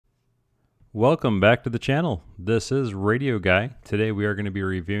Welcome back to the channel. This is Radio Guy. Today we are going to be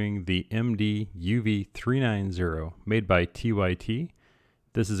reviewing the MD-390 made by TYT.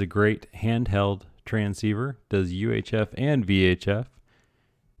 This is a great handheld transceiver, does UHF and VHF.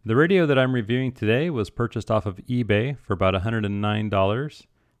 The radio that I'm reviewing today was purchased off of eBay for about $109.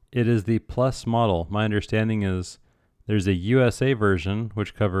 It is the Plus model. My understanding is there's a USA version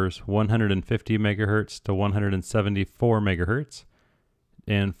which covers 150 megahertz to 174 megahertz.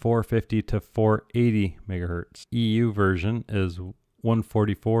 And 450 to 480 megahertz. EU version is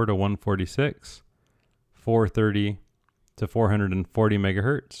 144 to 146, 430 to 440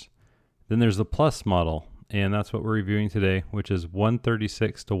 megahertz. Then there's the Plus model, and that's what we're reviewing today, which is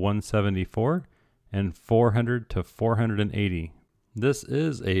 136 to 174 and 400 to 480. This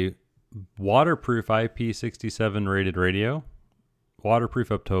is a waterproof IP67 rated radio,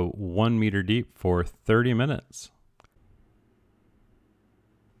 waterproof up to 1 meter deep for 30 minutes.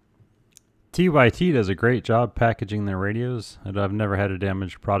 TYT does a great job packaging their radios, and I've never had a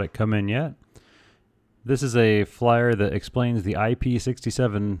damaged product come in yet. This is a flyer that explains the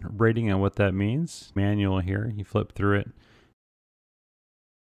IP67 rating and what that means. Manual here, you flip through it.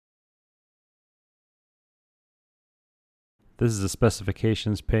 This is the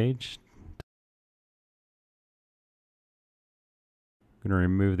specifications page. I'm going to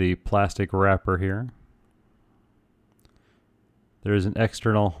remove the plastic wrapper here. There is an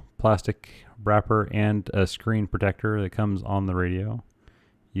external plastic wrapper and a screen protector that comes on the radio.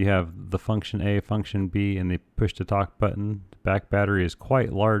 You have the function A, function B, and the push to talk button. The back battery is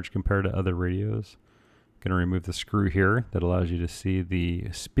quite large compared to other radios. I'm going to remove the screw here that allows you to see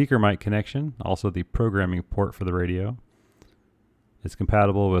the speaker mic connection, also the programming port for the radio. It's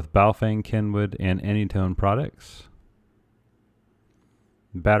compatible with Baofeng, Kenwood, and Anytone products.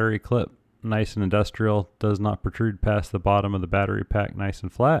 Battery clip. Nice and industrial, does not protrude past the bottom of the battery pack, nice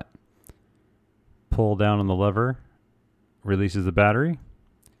and flat. Pull down on the lever, releases the battery.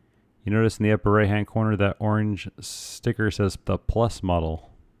 You notice in the upper right hand corner that orange sticker says the Plus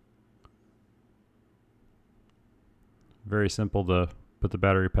model. Very simple to put the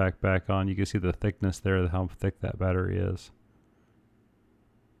battery pack back on. You can see the thickness there, how thick that battery is.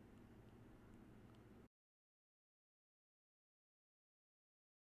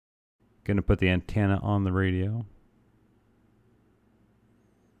 Going to put the antenna on the radio.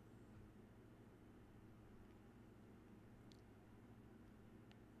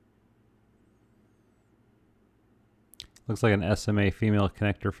 Looks like an SMA female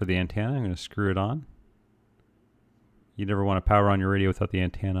connector for the antenna. I'm going to screw it on. You never want to power on your radio without the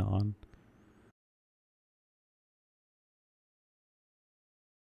antenna on.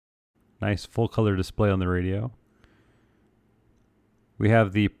 Nice full color display on the radio. We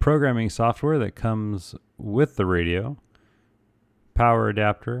have the programming software that comes with the radio, power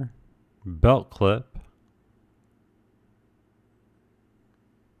adapter, belt clip,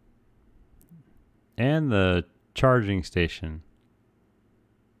 and the charging station,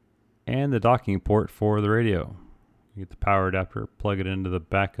 and the docking port for the radio. You get the power adapter, plug it into the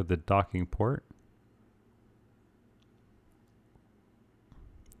back of the docking port.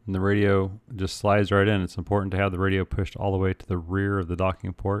 And the radio just slides right in. It's important to have the radio pushed all the way to the rear of the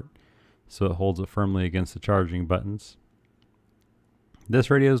docking port so it holds it firmly against the charging buttons. This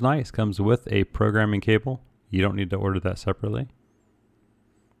radio is nice. Comes with a programming cable. You don't need to order that separately.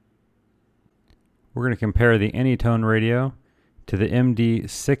 We're going to compare the Anytone radio to the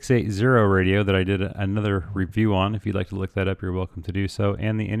MD-680 radio that I did another review on. If you'd like to look that up, you're welcome to do so,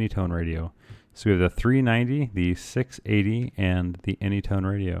 and the Anytone radio. So we have the 390, the 680, and the Anytone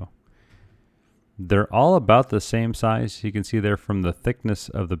radio. They're all about the same size. You can see there from the thickness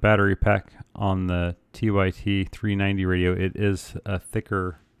of the battery pack on the TYT 390 radio. It is a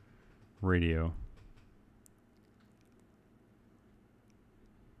thicker radio.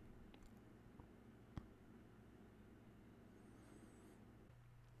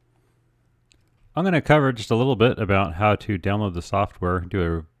 I'm going to cover just a little bit about how to download the software,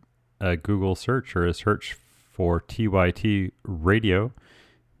 do a Google search or a search for TYT radio.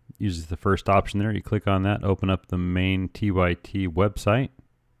 Uses the first option there. You click on that, open up the main TYT website.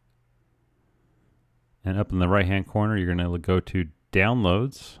 And up in the right hand corner, you're going to go to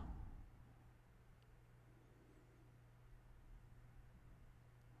downloads.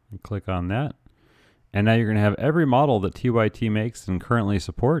 And click on that. And now you're going to have every model that TYT makes and currently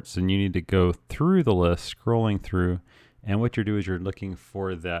supports, and you need to go through the list, scrolling through. And what you do is you're looking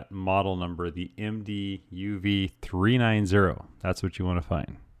for that model number, the MD-390. That's what you want to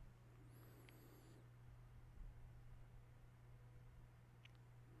find.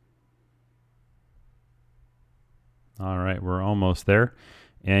 All right, we're almost there.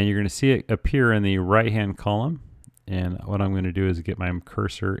 And you're going to see it appear in the right-hand column. And what I'm going to do is get my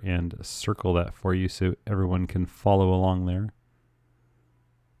cursor and circle that for you so everyone can follow along there.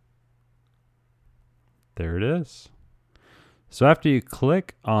 There it is. So after you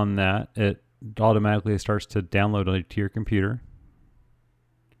click on that, it automatically starts to download it to your computer.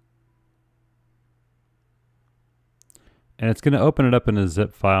 And it's going to open it up in a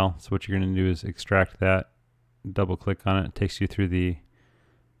zip file. So what you're going to do is extract that, double click on it. It takes you through the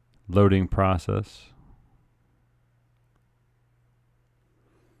loading process.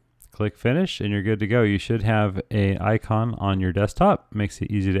 Click finish and you're good to go. You should have an icon on your desktop. Makes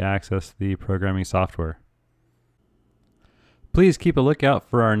it easy to access the programming software. Please keep a lookout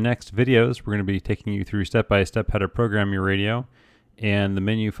for our next videos. We're going to be taking you through step-by-step how to program your radio and the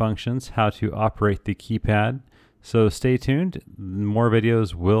menu functions, how to operate the keypad. So stay tuned. More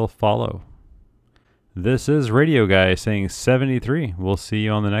videos will follow. This is Radio Guy saying 73. We'll see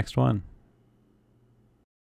you on the next one.